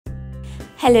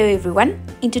Hello everyone!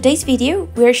 In today's video,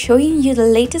 we are showing you the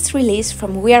latest release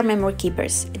from We Are Memory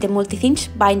Keepers, the Multi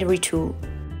Cinch bindery tool.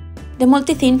 The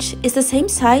Multi Cinch is the same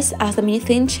size as the Mini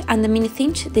Cinch and the Mini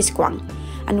Cinch disc one,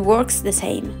 and works the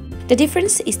same. The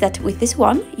difference is that with this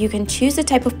one, you can choose the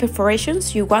type of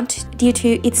perforations you want due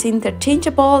to its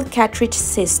interchangeable cartridge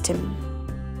system.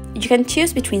 You can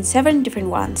choose between 7 different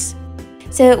ones.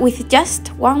 So with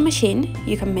just one machine,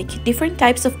 you can make different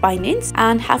types of bindings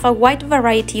and have a wide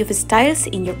variety of styles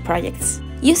in your projects.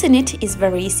 Using it is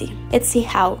very easy. Let's see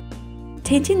how.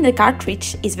 Changing the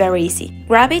cartridge is very easy.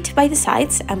 Grab it by the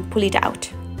sides and pull it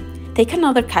out. Take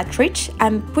another cartridge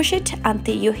and push it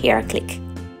until you hear a click.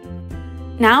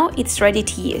 Now it's ready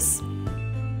to use.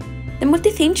 The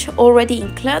Multi Cinch already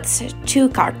includes 2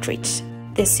 cartridges,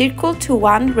 the circle to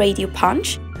 1 radio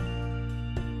punch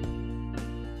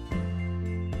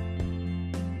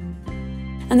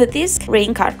and the disc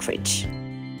ring cartridge.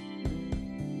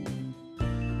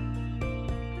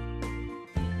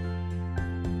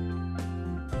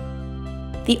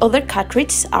 The other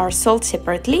cartridges are sold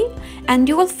separately, and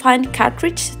you will find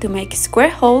cartridges to make square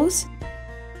holes,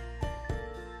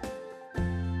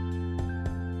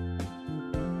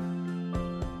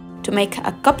 to make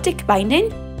a cupcake binding,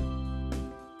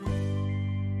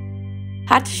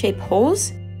 heart-shaped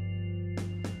holes,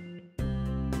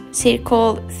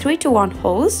 circle 3-to-1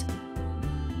 holes,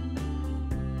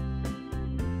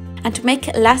 and to make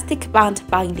elastic band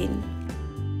binding.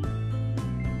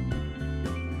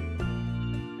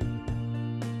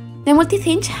 The Multi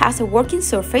Cinch has a working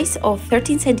surface of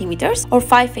 13 cm or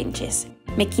 5 inches,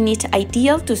 making it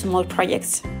ideal to small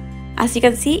projects. As you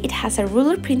can see, it has a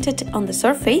ruler printed on the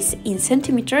surface in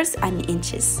centimeters and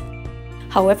inches.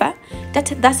 However,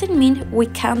 that doesn't mean we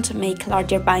can't make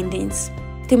larger bindings.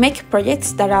 To make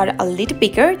projects that are a little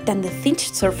bigger than the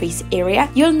cinched surface area,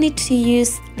 you'll need to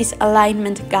use this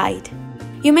alignment guide.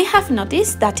 You may have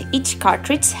noticed that each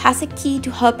cartridge has a key to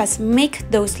help us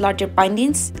make those larger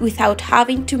bindings without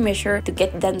having to measure to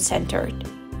get them centered.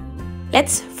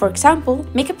 Let's, for example,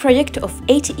 make a project of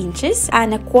 8 inches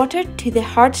and 1/4 to the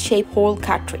heart-shaped hole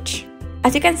cartridge.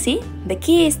 As you can see, the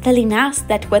key is telling us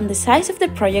that when the size of the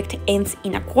project ends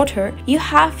in 1/4, you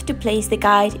have to place the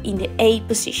guide in the A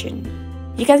position.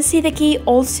 You can see the key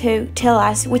also tell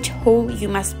us which hole you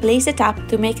must place it up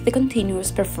to make the continuous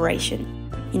perforation.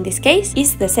 In this case,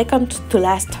 it's the second to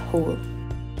last hole.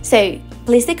 So,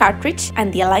 place the cartridge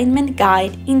and the alignment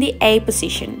guide in the A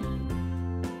position.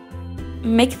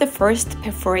 Make the first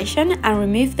perforation and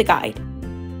remove the guide.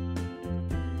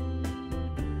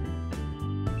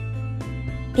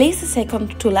 Place the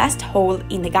second to last hole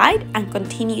in the guide and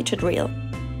continue to drill.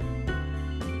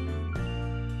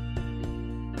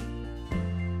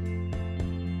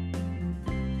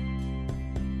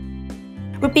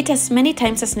 Repeat as many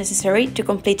times as necessary to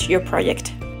complete your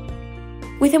project.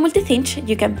 With a Multi Cinch,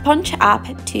 you can punch up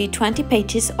to 20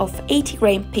 pages of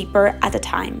 80-grain paper at a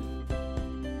time.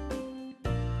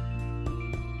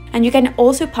 And you can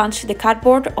also punch the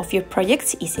cardboard of your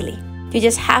projects easily. You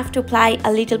just have to apply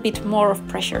a little bit more of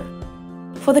pressure.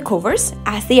 For the covers,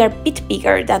 as they are a bit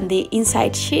bigger than the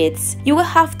inside sheets, you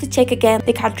will have to check again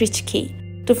the cartridge key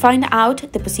to find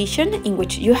out the position in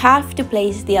which you have to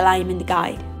place the alignment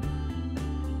guide.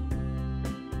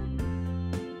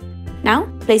 Now,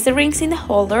 place the rings in the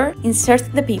holder,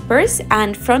 insert the papers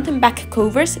and front and back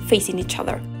covers facing each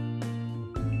other.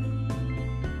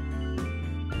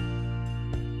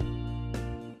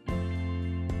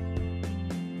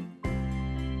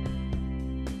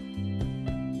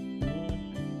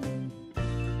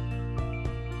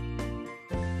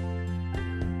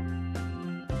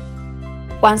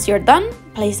 Once you're done,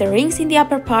 place the rings in the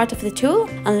upper part of the tool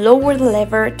and lower the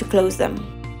lever to close them.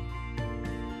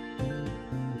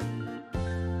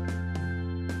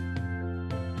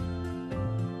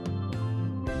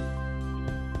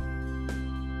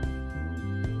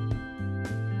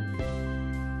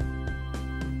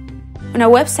 On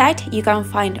our website, you can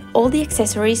find all the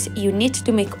accessories you need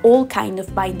to make all kinds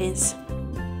of bindings.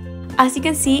 As you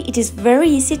can see, it is very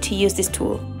easy to use this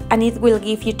tool, and it will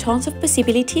give you tons of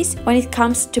possibilities when it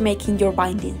comes to making your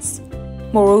bindings.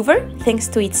 Moreover, thanks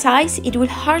to its size, it will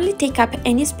hardly take up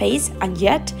any space, and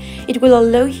yet it will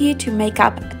allow you to make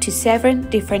up to 7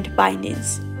 different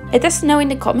bindings. Let us know in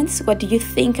the comments what do you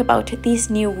think about this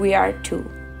new VR tool.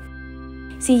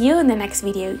 See you in the next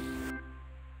video.